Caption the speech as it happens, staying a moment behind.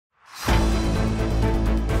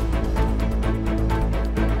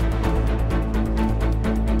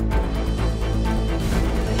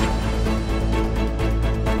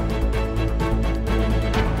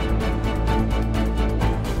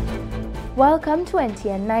Welcome to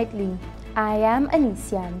NTN Nightly. I am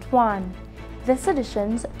Lucia Antoine. This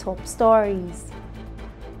edition's top stories.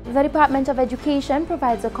 The Department of Education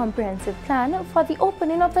provides a comprehensive plan for the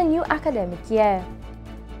opening of the new academic year.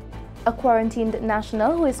 A quarantined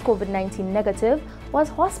national who is COVID-19 negative was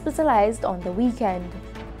hospitalized on the weekend.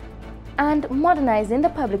 And modernizing the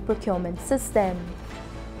public procurement system.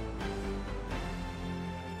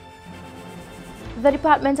 The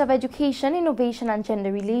Department of Education, Innovation and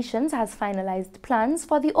Gender Relations has finalized plans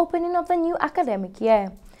for the opening of the new academic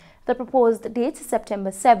year. The proposed date is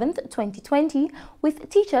September 7th, 2020, with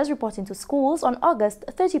teachers reporting to schools on August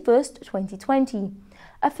 31st, 2020.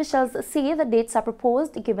 Officials say the dates are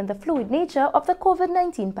proposed given the fluid nature of the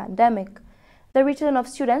COVID-19 pandemic. The return of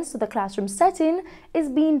students to the classroom setting is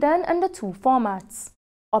being done under two formats.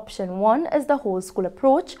 Option 1 is the whole school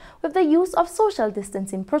approach with the use of social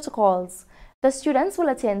distancing protocols. The students will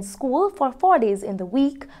attend school for 4 days in the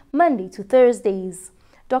week, Monday to Thursdays.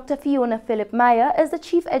 Dr. Fiona Philip-Meyer is the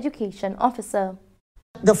Chief Education Officer.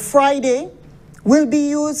 The Friday will be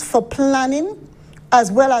used for planning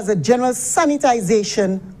as well as a general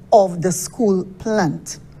sanitization of the school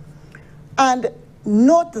plant. And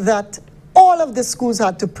note that all of the schools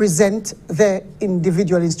had to present their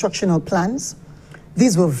individual instructional plans.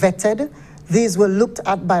 These were vetted. These were looked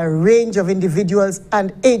at by a range of individuals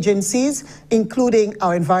and agencies, including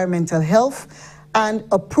our environmental health, and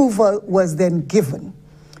approval was then given.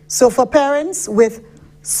 So for parents with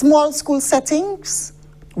small school settings,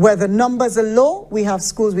 where the numbers are low, we have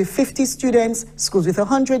schools with 50 students, schools with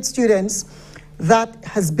 100 students. That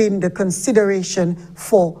has been the consideration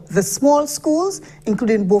for the small schools,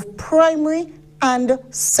 including both primary and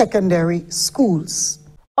secondary schools.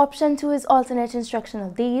 Option 2 is alternate instructional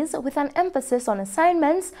days with an emphasis on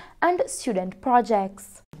assignments and student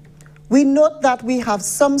projects. We note that we have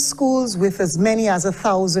some schools with as many as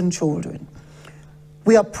 1,000 children.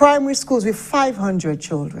 We have primary schools with 500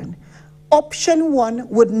 children. Option 1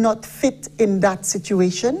 would not fit in that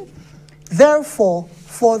situation. Therefore,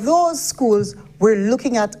 for those schools, we're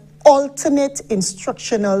looking at alternate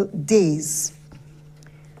instructional days.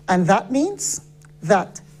 And that means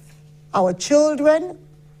that our children,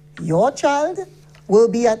 your child, will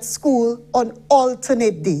be at school on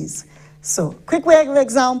alternate days. So, quick way of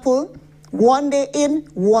example, 1 day in,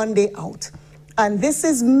 1 day out. And this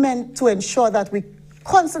is meant to ensure that we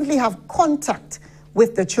constantly have contact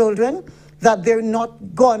with the children, that they're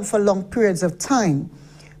not gone for long periods of time.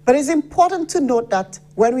 But it's important to note that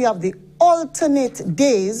when we have the alternate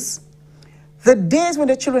days, the days when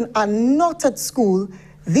the children are not at school,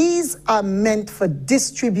 these are meant for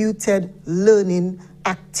distributed learning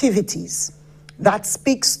activities. That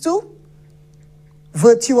speaks to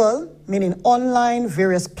virtual, meaning online,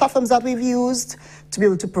 various platforms that we've used to be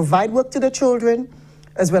able to provide work to the children,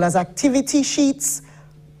 as well as activity sheets,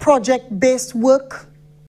 project-based work.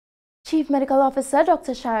 Chief Medical Officer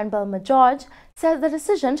Dr. Sharon Belma-George said the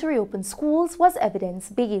decision to reopen schools was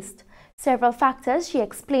evidence-based. Several factors, she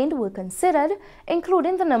explained, were considered,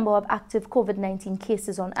 including the number of active COVID-19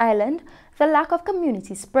 cases on island, the lack of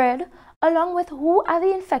community spread, along with who are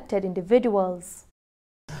the infected individuals.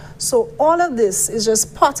 So all of this is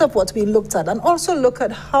just part of what we looked at, and also look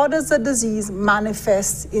at how does the disease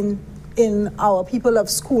manifest in our people of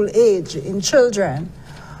school age, in children.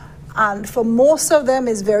 And for most of them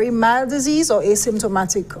is very mild disease or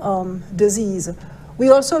asymptomatic disease. We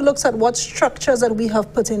also looked at what structures that we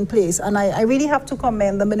have put in place, and I really have to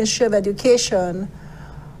commend the Ministry of Education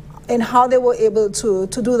in how they were able to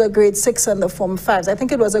do the grade 6 and the Form 5s. I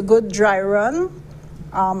think it was a good dry run,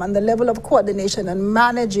 and the level of coordination and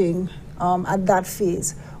managing at that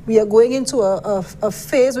phase. We are going into a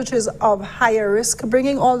phase which is of higher risk,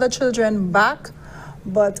 bringing all the children back,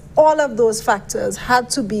 but all of those factors had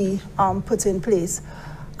to be put in place.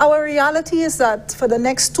 Our reality is that for the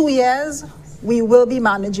next 2 years, we will be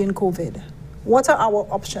managing COVID. What are our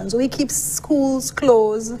options? We keep schools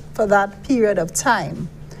closed for that period of time.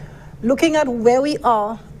 Looking at where we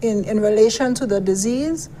are in relation to the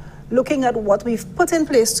disease, looking at what we've put in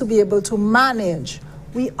place to be able to manage,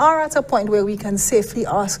 we are at a point where we can safely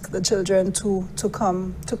ask the children to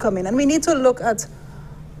come in. And we need to look at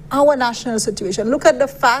our national situation, look at the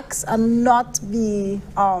facts and not be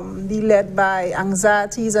led by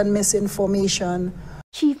anxieties and misinformation.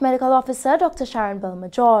 Chief Medical Officer Dr. Sharon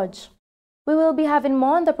Belma-George. We will be having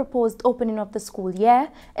more on the proposed opening of the school year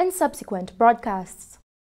in subsequent broadcasts.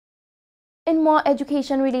 In more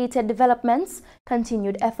education-related developments,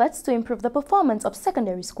 continued efforts to improve the performance of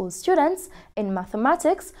secondary school students in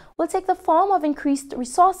mathematics will take the form of increased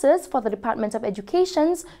resources for the Department of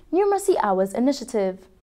Education's Numeracy Hours initiative.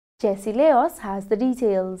 Jessie Leos has the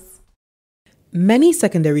details. Many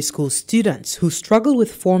secondary school students who struggle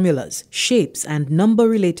with formulas, shapes, and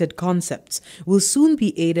number-related concepts will soon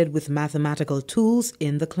be aided with mathematical tools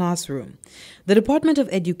in the classroom. The Department of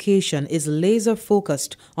Education is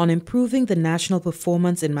laser-focused on improving the national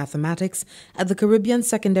performance in mathematics at the Caribbean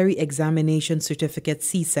Secondary Examination Certificate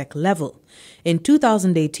CSEC level. In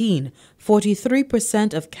 2018,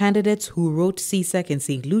 43% of candidates who wrote CSEC in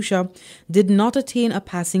St. Lucia did not attain a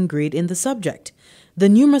passing grade in the subject. The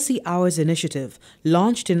Numeracy Hours initiative,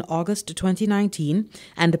 launched in August 2019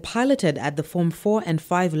 and piloted at the Form 4 and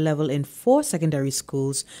 5 level in 4 secondary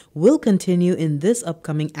schools, will continue in this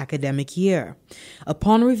upcoming academic year.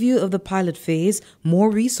 Upon review of the pilot phase, more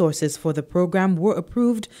resources for the program were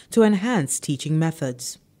approved to enhance teaching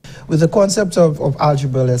methods. With the concept of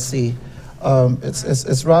algebra, let's say,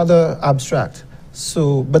 it's rather abstract.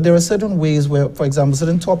 But there are certain ways where, for example,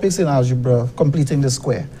 certain topics in algebra, completing the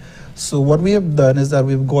square. So what we have done is that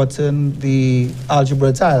we've gotten the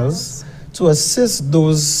algebra tiles to assist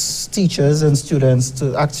those teachers and students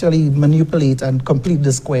to actually manipulate and complete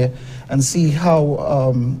the square and see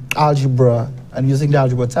how algebra and using the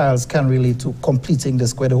algebra tiles can relate to completing the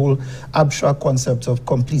square, the whole abstract concept of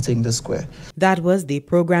completing the square. That was the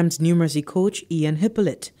program's numeracy coach, Ian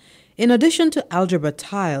Hippolyte. In addition to algebra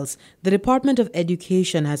tiles, the Department of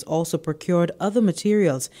Education has also procured other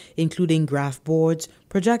materials, including graph boards,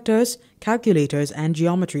 projectors, calculators, and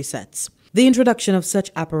geometry sets. The introduction of such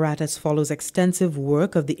apparatus follows extensive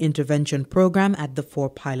work of the intervention program at the 4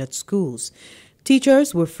 pilot schools.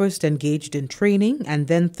 Teachers were first engaged in training, and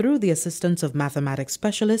then through the assistance of mathematics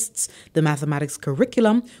specialists, the mathematics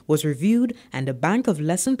curriculum was reviewed and a bank of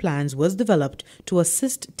lesson plans was developed to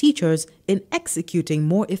assist teachers in executing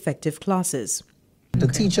more effective classes. The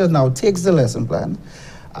teacher now takes the lesson plan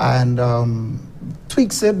and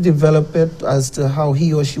tweaks it, develop it as to how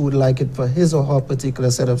he or she would like it for his or her particular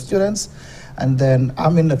set of students. And then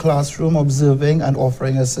I'm in the classroom observing and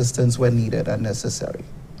offering assistance when needed and necessary.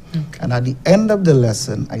 Okay. And at the end of the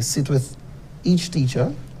lesson, I sit with each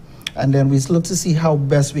teacher, and then we look to see how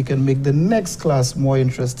best we can make the next class more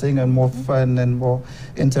interesting and more fun and more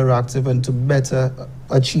interactive and to better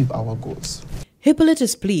achieve our goals. Hippolyte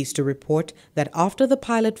is pleased to report that after the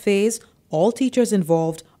pilot phase, all teachers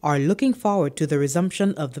involved are looking forward to the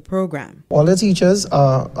resumption of the program. All the teachers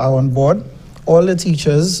are on board. All the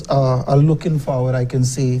teachers are looking forward, I can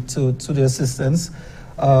say, to the assistance.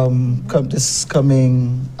 This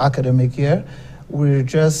coming academic year. We're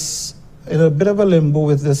just in a bit of a limbo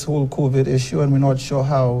with this whole COVID issue, and we're not sure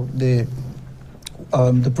how the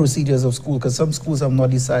procedures of school, because some schools have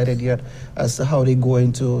not decided yet as to how they're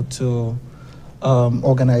going to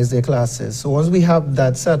organize their classes. So once we have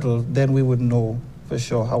that settled, then we would know for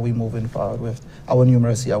sure how we're moving forward with our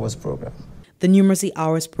Numeracy Hours program. The Numeracy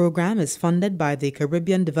Hours program is funded by the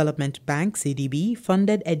Caribbean Development Bank, CDB,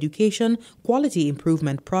 funded Education Quality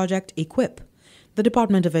Improvement Project, EQUIP. The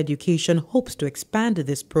Department of Education hopes to expand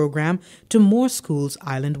this program to more schools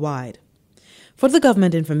island-wide. For the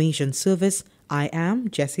Government Information Service, I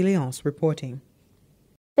am Jessie Leonce reporting.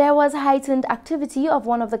 There was heightened activity of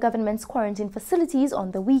one of the government's quarantine facilities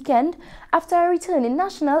on the weekend after a returning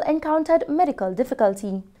national encountered medical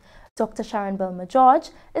difficulty. Dr. Sharon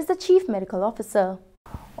Belma-George is the Chief Medical Officer.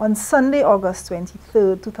 On Sunday, August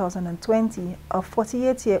 23, 2020, a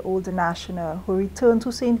 48-year-old national who returned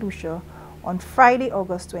to St. Lucia on Friday,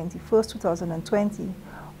 August 21, 2020,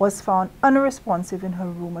 was found unresponsive in her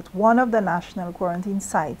room at one of the national quarantine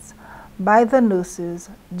sites by the nurses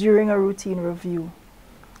during a routine review.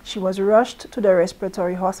 She was rushed to the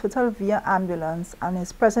respiratory hospital via ambulance and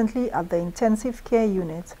is presently at the intensive care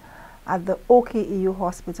unit at the OKEU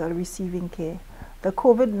hospital receiving care. The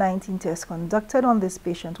COVID-19 test conducted on this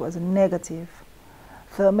patient was negative.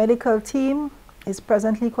 The medical team is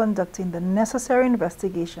presently conducting the necessary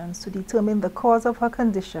investigations to determine the cause of her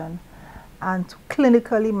condition and to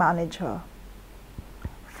clinically manage her.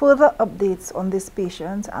 Further updates on this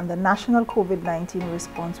patient and the national COVID-19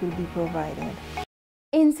 response will be provided.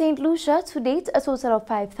 In St. Lucia, to date, a total of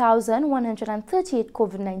 5,138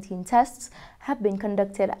 COVID-19 tests have been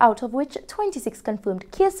conducted, out of which 26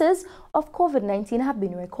 confirmed cases of COVID-19 have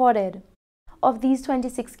been recorded. Of these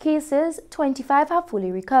 26 cases, 25 have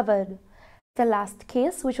fully recovered. The last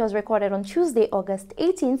case, which was recorded on Tuesday, August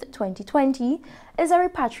 18, 2020, is a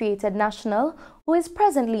repatriated national who is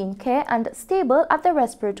presently in care and stable at the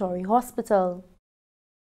respiratory hospital.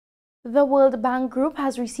 The World Bank Group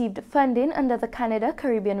has received funding under the Canada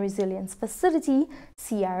Caribbean Resilience Facility,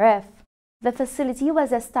 CRF. The facility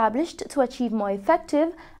was established to achieve more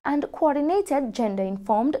effective and coordinated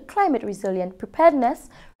gender-informed, climate-resilient preparedness,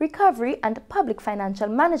 recovery, and public financial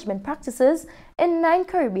management practices in 9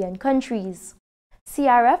 Caribbean countries.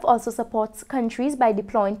 CRF also supports countries by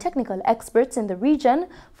deploying technical experts in the region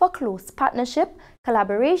for close partnership,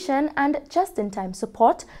 collaboration, and just-in-time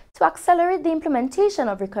support to accelerate the implementation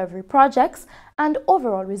of recovery projects and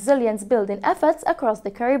overall resilience-building efforts across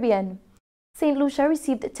the Caribbean. St. Lucia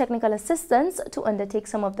received technical assistance to undertake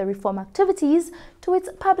some of the reform activities to its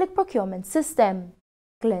public procurement system.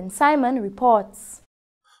 Glenn Simon reports.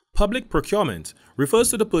 Public procurement refers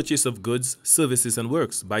to the purchase of goods, services and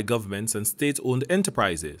works by governments and state-owned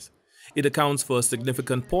enterprises. It accounts for a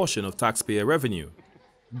significant portion of taxpayer revenue.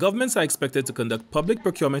 Governments are expected to conduct public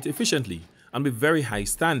procurement efficiently and with very high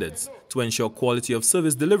standards to ensure quality of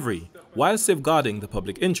service delivery while safeguarding the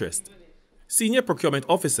public interest. Senior Procurement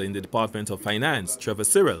Officer in the Department of Finance, Trevor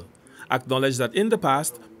Cyril, acknowledged that in the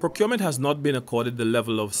past, procurement has not been accorded the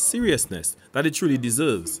level of seriousness that it truly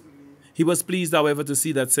deserves. He was pleased, however, to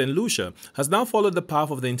see that St. Lucia has now followed the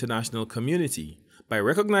path of the international community by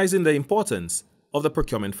recognizing the importance of the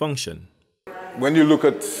procurement function. When you look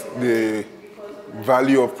at the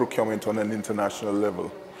value of procurement on an international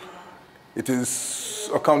level, it is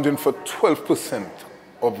accounting for 12%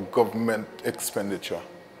 of government expenditure.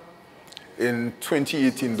 In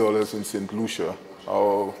 2018 dollars in St. Lucia,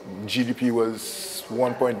 our GDP was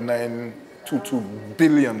 $1.922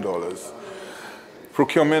 billion.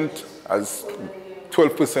 Procurement, as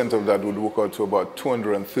 12% of that would work out to about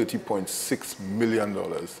 $230.6 million,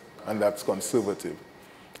 and that's conservative.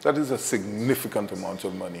 That is a significant amount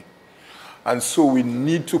of money. And so we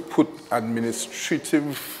need to put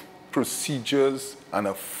administrative procedures and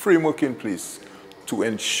a framework in place to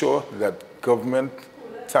ensure that government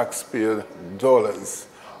taxpayer dollars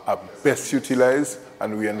are best utilized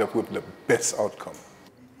and we end up with the best outcome.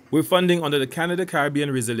 With funding under the Canada Caribbean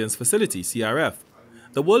Resilience Facility, CRF,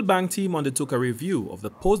 the World Bank team undertook a review of the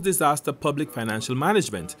post-disaster public financial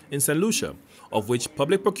management in St. Lucia, of which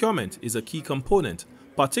public procurement is a key component,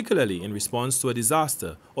 particularly in response to a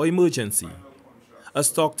disaster or emergency. A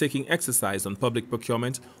stock-taking exercise on public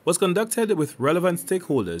procurement was conducted with relevant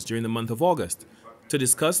stakeholders during the month of August to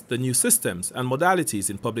discuss the new systems and modalities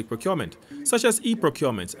in public procurement, such as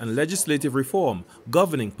e-procurement and legislative reform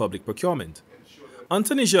governing public procurement.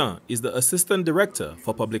 Anthony Jean is the Assistant Director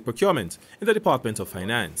for Public Procurement in the Department of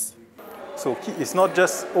Finance. So it's not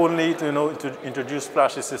just only to introduce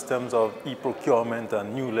flashy systems of e-procurement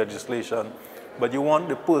and new legislation, but you want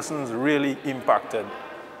the persons really impacted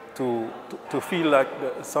to feel like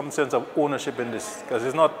some sense of ownership in this, because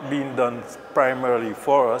it's not being done primarily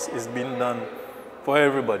for us, it's being done for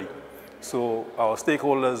everybody. So our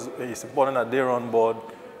stakeholders, it's important that they're on board,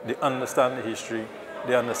 they understand the history,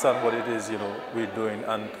 they understand what it is we're doing,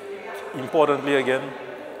 and importantly again,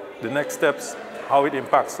 the next steps, how it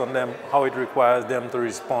impacts on them, how it requires them to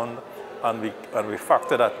respond, and we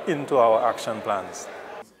factor that into our action plans.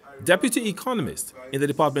 Deputy Economist in the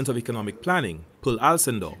Department of Economic Planning, Pearl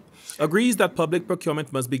Alcindor, agrees that public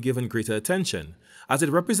procurement must be given greater attention as it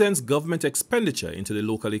represents government expenditure into the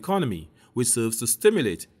local economy, which serves to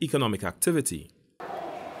stimulate economic activity.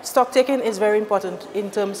 Stock taking is very important in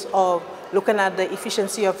terms of looking at the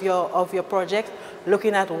efficiency of your project,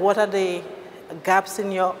 looking at what are the gaps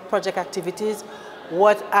in your project activities,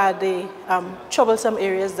 what are the troublesome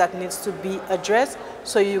areas that needs to be addressed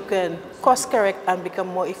so you can course correct and become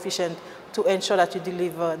more efficient to ensure that you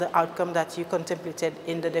deliver the outcome that you contemplated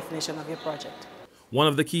in the definition of your project. One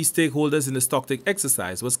of the key stakeholders in the stocktake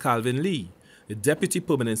exercise was Calvin Lee, the Deputy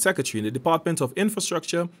Permanent Secretary in the Department of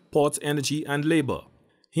Infrastructure, Ports, Energy and Labor.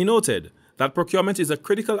 He noted that procurement is a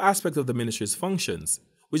critical aspect of the ministry's functions,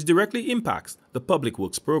 which directly impacts the public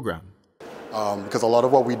works program. Because a lot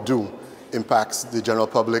of what we do impacts the general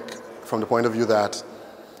public from the point of view that,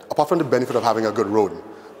 apart from the benefit of having a good road,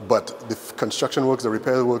 but the construction works, the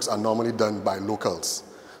repair works are normally done by locals.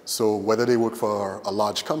 So whether they work for a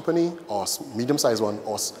large company or medium-sized one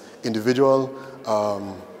or individual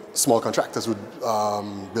small contractors who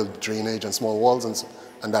build drainage and small walls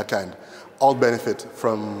and that kind, all benefit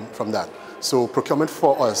from that. So procurement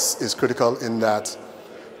for us is critical in that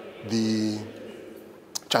the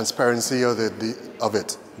transparency of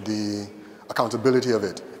it, the accountability of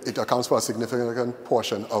it, it accounts for a significant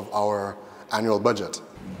portion of our annual budget.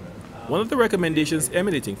 One of the recommendations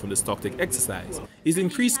emanating from the stocktake exercise is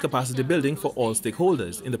increased capacity building for all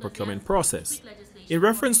stakeholders in the procurement process, in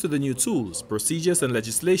reference to the new tools, procedures and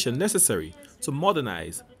legislation necessary to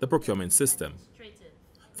modernize the procurement system.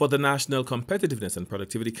 For the National Competitiveness and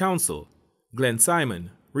Productivity Council, Glenn Simon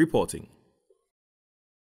reporting.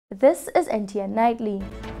 This is NTN Nightly.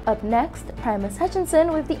 Up next, Primus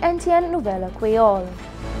Hutchinson with the NTN Novella Creole.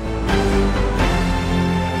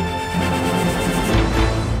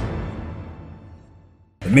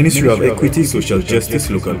 Ministry of Equity, Social Justice,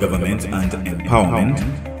 Local Government and Empowerment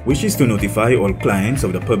wishes to notify all clients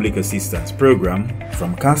of the Public Assistance Program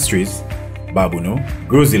from Castries, Babuno,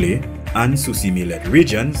 Grozile and Susi-Millet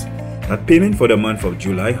regions that payment for the month of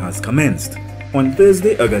July has commenced. On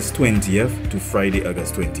Thursday, August 20th to Friday,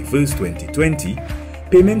 August 21st, 2020,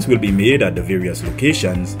 payments will be made at the various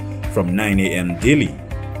locations from 9 a.m. daily.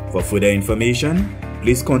 For further information,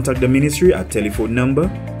 please contact the Ministry at telephone number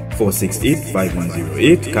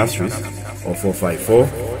 468-5108 Castries or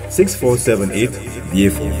 454-6478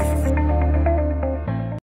 Biefo.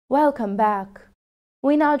 Welcome back.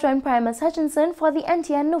 We now join Primus Hutchinson for the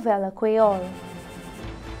NTN Novella Creole.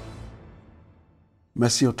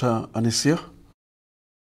 Merci autant, Anicia.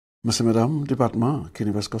 Monsieur, Madame, département qui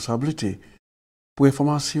est responsabilité pour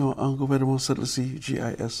information en gouvernement celle-ci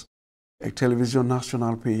GIS et télévision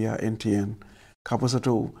nationale pays NTN,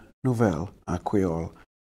 caposato nouvelle en créole,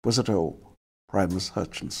 posato Primus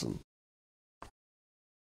Hutchinson.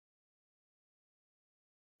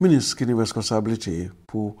 Ministre qui est responsabilité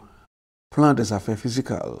pour plan des affaires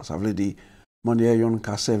fiscales, ça veut dire manière yon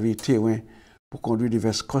ka servi terrain pour conduire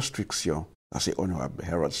diverses constructions. Ça c'est honorable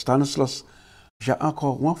Harold Stanislaus. J'ai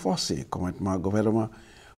encore renforcé committement gouvernement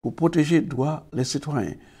pour protéger droit les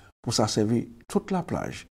citoyens pour ça servir toute la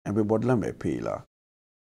plage et le bord de la mer pays là.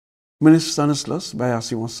 Ministre Stanislaus Baya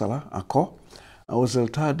Simon Sala encore un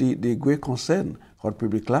résultat des gros concerns au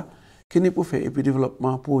public là qui n'est pour faire et puis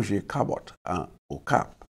développement projet Cabot au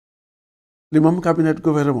Cap. Le même cabinet de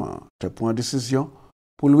gouvernement a pris une décision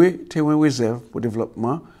pour louer terrain réserve pour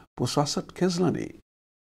développement pour 75 l'année.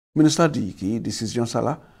 Le ministre a dit que décision ça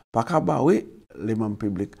là pas qu'à barrer les membres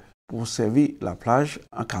publics pour servir la plage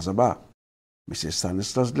en Casaba. M.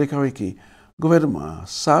 Stanislas déclaré que le gouvernement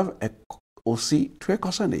savent être aussi très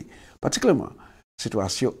concerné, particulièrement la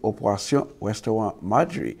situation opération restaurant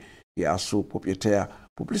Madri qui a sous propriétaire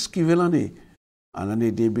pour plus que 20 l'année. En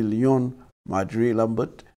l'année 2 millions, Madri Lambert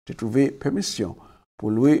a trouvé permission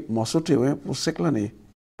pour louer morceau de terrain pour 5 l'année.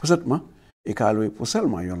 Présentement, et qu'a loué pour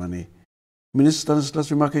seulement une année. Le ministre Stanislas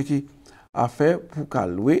remarque qu'il a fait pour qu'à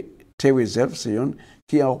louer tes réserves, c'est une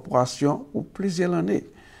qui est en opération pour plusieurs années.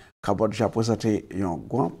 Cabot a présenté un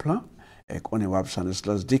grand plan et on est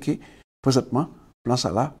Stanislas dit que présentement, plan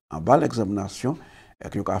ça là, en bas l'examination et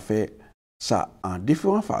qu'il a fait ça en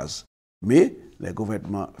différentes phases. Mais le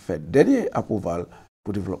gouvernement fait dernier approval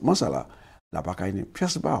pour développement ça là. La pas une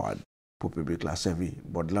pièce barade pour le public la servi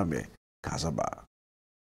bord de la mer Casaba.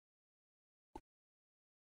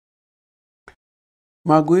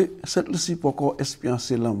 Malgré cette liste pour qu'on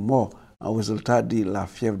espérer la mort en résultat de la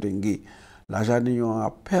fièvre dengue, la journée un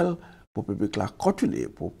appel pour le public la continuer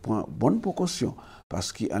pour prendre bonne précaution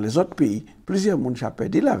parce que dans les autres pays, plusieurs monde ont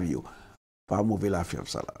perdu la vie par mauvais la fièvre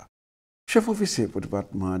ça là. Chef officier pour le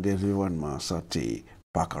département de l'environnement santé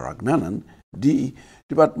Pakaragnanan dit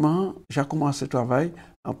département j'ai commencé à travailler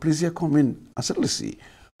en plusieurs communes à cette liste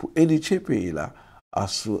pour aider ce pays là à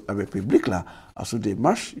ce avec public là à ce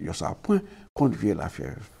démarche il y a point conduire la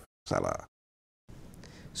fièvre ça là.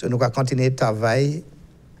 So nous allons continuer de travailler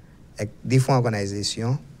avec différentes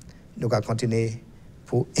organisations. Nous allons continuer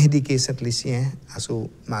pour indiquer cette liste à ce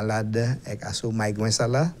malade et à ce migrants ça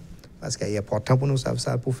là parce qu'il est important pour nous savoir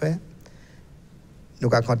ça pour faire. Nous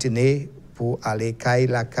allons continuer pour aller caille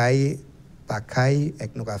la caille par caille et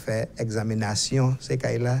nous allons faire examination ces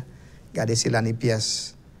cailles là garder si l'année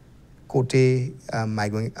pièce côté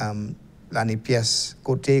l'année pièce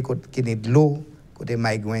côté qui est de l'eau côté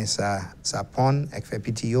migrants ça pond et fait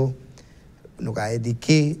pitio nous allons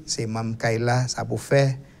indiquer ces mêmes cailles là ça pour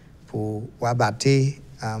faire pour abattre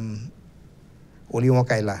au lion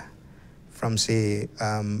caille là from ces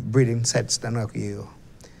breeding sets dans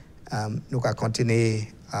nous allons continuer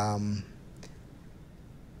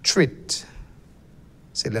treat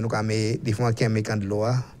c'est là nous avons différents chimiques de l'eau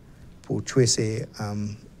pour tuer ces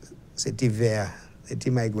divers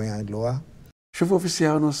migrants de l'eau. Chef officier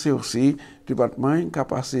a annoncé aussi le département qui a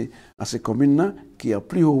passé à ces communes qui a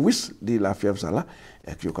plus haut risque de la fièvre là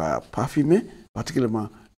et qui a pas fumé particulièrement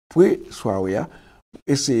pour soirée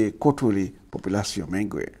et c'est contrôler la population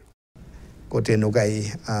migrante. Côté nous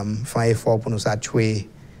avons fait un effort pour nous tuer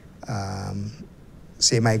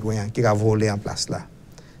ces migrants qui ont volé en place là.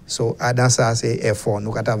 So, dans ça, c'est effort.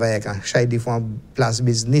 Nous travaillons avec chaque différentes places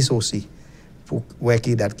business aussi pour voir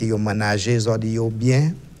qui ont managé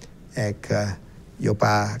bien et que n'y a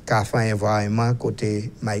pas qu'à faire un environnement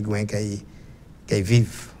côté migrants qui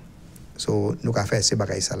vivent. So, nous avons fait ces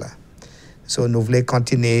bagages là. So, nous voulons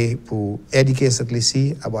continuer pour éduquer cette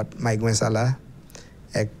liste about migrants là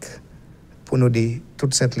et pour nous dire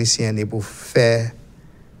toute cette liste pour faire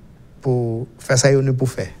ça nous pour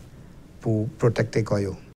faire pour protéger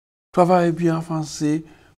koyo. Travail bien avancé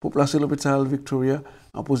pour placer l'hôpital Victoria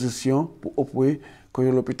en position pour opérer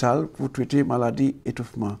l'hôpital pour traiter maladie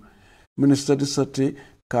étouffement. Le ministère de Santé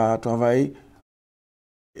a travaillé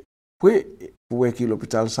pour que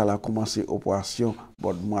l'hôpital a commencé l'opération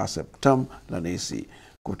au mois de septembre l'année ici.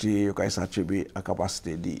 Côté Yokaisa Chebe a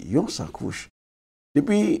capacité de 100 couches.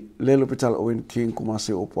 Depuis l'hôpital Owen King a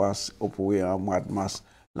commencé l'opération en mois de mars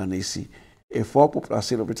l'année ici. Effort pour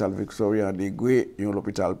placer l'hôpital Victoria en dégué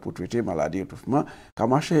l'hôpital pour traiter maladie étouffement qui a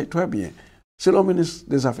marché très bien. Selon le ministre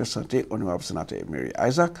des Affaires santé, honorable sénateur Mary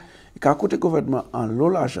Isaac, il a coûté le gouvernement en lot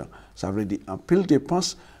l'argent, ça veut dire en pile de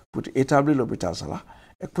dépenses pour établir l'hôpital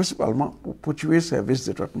et principalement pour poursuivre les services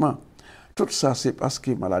de traitement. Tout ça, c'est parce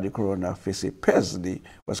que la maladie corona fait ses pèses de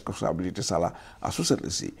responsabilité à sous cette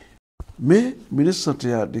liste. Mais le ministre de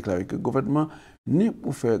la Santé a déclaré que le gouvernement ni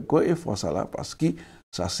pour faire gros effort parce que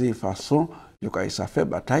ça c'est une façon de faire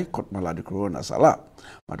bataille contre la maladie corona.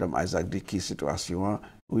 Madame Isaac dit que la situation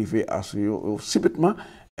arrive à subitement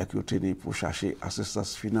et que tenu pour chercher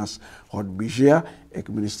assistance finance au budget et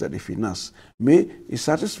le ministère des Finances. Mais il est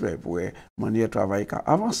satisfait pour la manière de travail qui a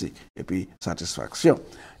avancé et puis satisfaction.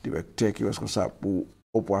 Le directeur qui est responsable pour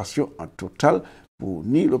l'opération en total pour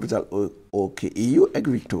ni l'hôpital OKIU et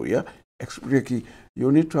Victoria explique qu'il y a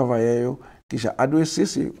un travail qui a adressé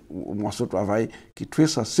ce morceau de travail qui est très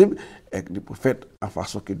sensible et qui peut faire en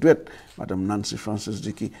façon qui doit être. Madame Nancy Francis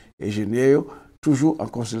dit qu'il est ingénieur, toujours en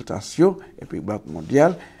consultation, et puis Banque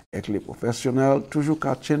mondiale, avec les professionnels, toujours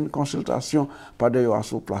qu'à une consultation, pas d'ailleurs à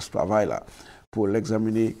ce place de travail là, pour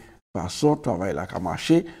l'examiner façon de travail là qui a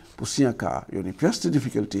marché, pour si en cas il y a une pièce de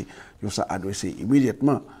difficulté, il s'est adressé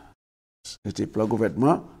immédiatement. C'était pour le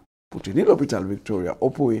gouvernement pour tenir l'hôpital Victoria au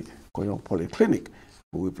point qu'on a une polyclinique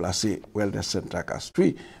pour replacer Wellness Center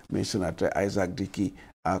Castries, mais le sénateur Isaac dit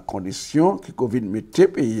qu'à condition que COVID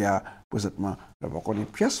mette pays à présentement d'avoir une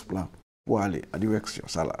pièce plan pour aller en direction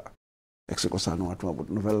ça là. Et c'est comme ça nous avons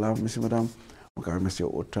votre nouvelle là, monsieur, madame. Je vous remercie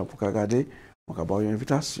autant pour regarder. Je vous avoir une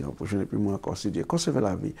invitation pour je ne plus moi considérer conserver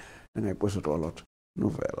la vie et ne pas se l'autre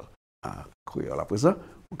nouvelle à créer la présent.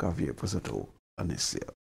 Je vous remercie pour cette année.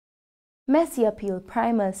 Merci Appeal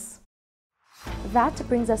Primus. That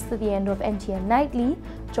brings us to the end of NTN Nightly.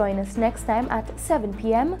 Join us next time at 7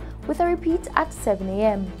 p.m. with a repeat at 7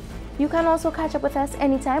 a.m. You can also catch up with us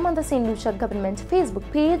anytime on the St. Lucia Government Facebook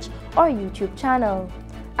page or YouTube channel.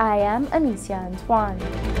 I am Anicia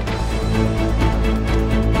Antoine.